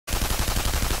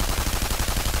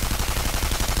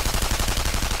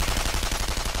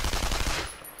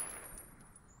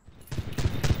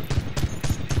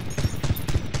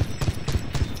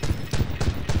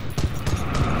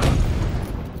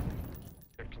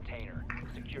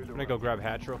secure the I'm gonna go grab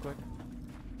hatch real quick.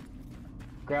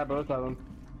 Grab both of them.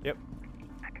 Yep.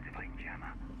 Activate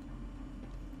jammer.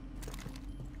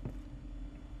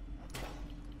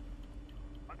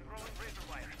 Unrolling razor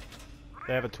wire.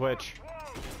 They have a twitch.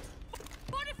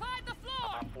 Fortify the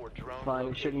floor! Op 4 drone Fine,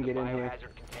 it shouldn't located get in the here.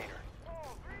 biohazard container.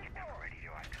 Camera ready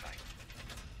to activate.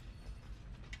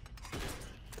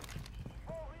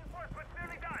 Reinforcement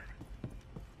nearly done.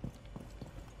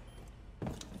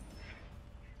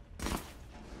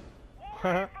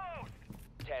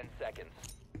 10 seconds.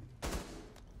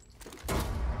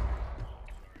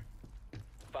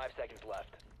 5 seconds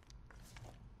left.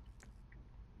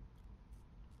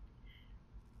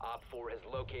 Op 4 has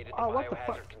located the Oh, what the biohazard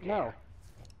fuck? container. No.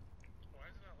 Why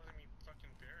is it not letting me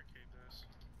fucking barricade this?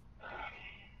 I'm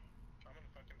gonna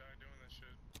fucking die doing this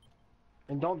shit.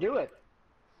 And don't do it.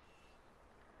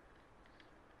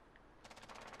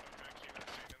 Okay, keep it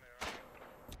staying in there.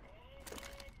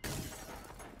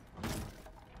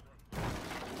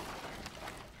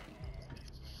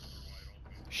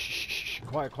 Shh, shh, shh.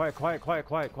 Quiet, quiet, quiet, quiet,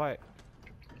 quiet, quiet.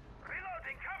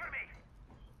 Reloading, cover me.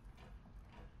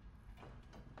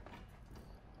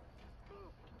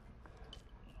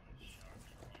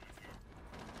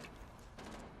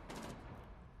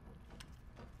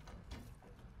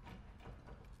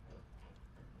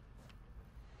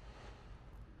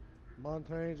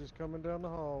 Montaigne's is coming down the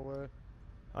hallway.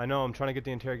 I know, I'm trying to get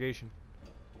the interrogation.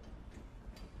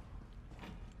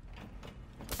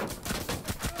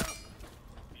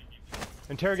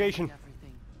 Interrogation.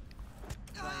 Everything.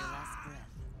 Try your last breath.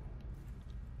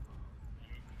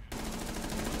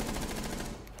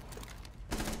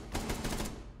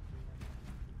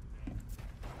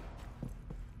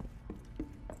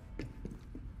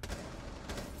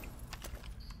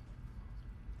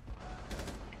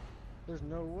 There's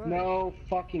no way. No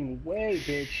fucking way,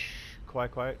 bitch.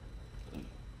 Quiet, quiet.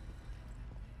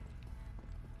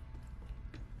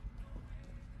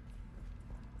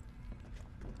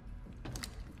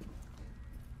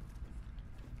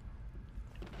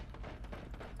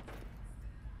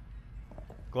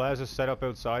 Glaz is set up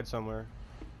outside somewhere.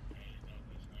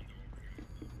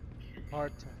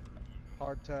 Hard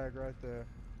tag right there.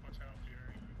 Watch out,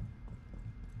 Jerry.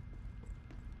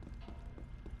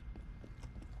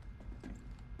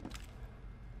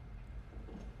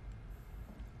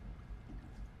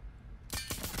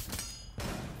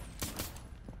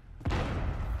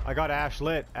 I got Ash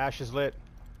lit. Ash is lit.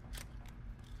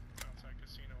 Outside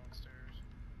casino on stairs.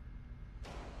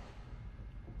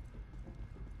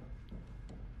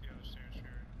 The other stairs,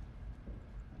 Jerry.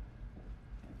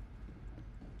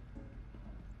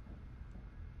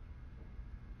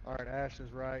 Alright, Ash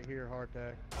is right here, hard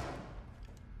tag.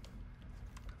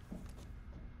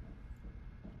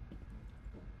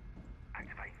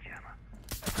 Activate jammer.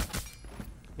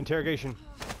 Interrogation.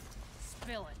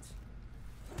 Spill it.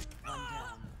 One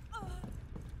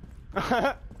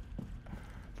down.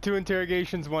 2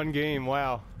 interrogations, 1 game.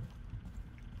 Wow.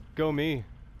 Go me.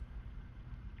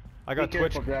 I got Be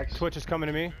Twitch. careful, Drax. Twitch is coming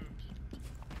to me.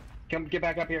 Come, get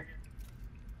back up here.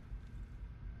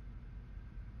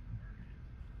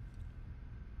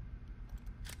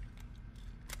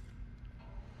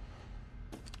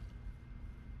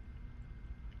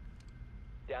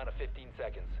 Down to 15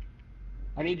 seconds.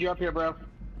 I need you up here, bro.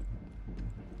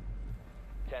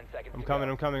 10 seconds. I'm to coming,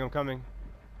 go. I'm coming, I'm coming.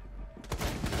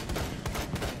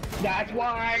 That's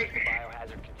why. The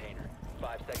biohazard container.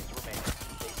 5 seconds remaining.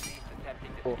 They ceased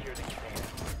attempting to secure the container.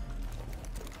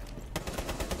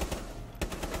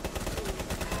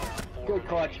 4 Good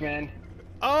clutch, remaining. man.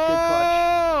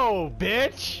 Oh,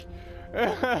 bitch!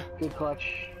 Good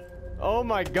clutch. Oh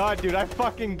my god, dude, I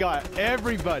fucking got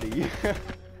everybody.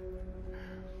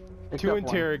 Except 2 one.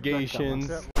 interrogations.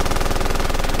 Except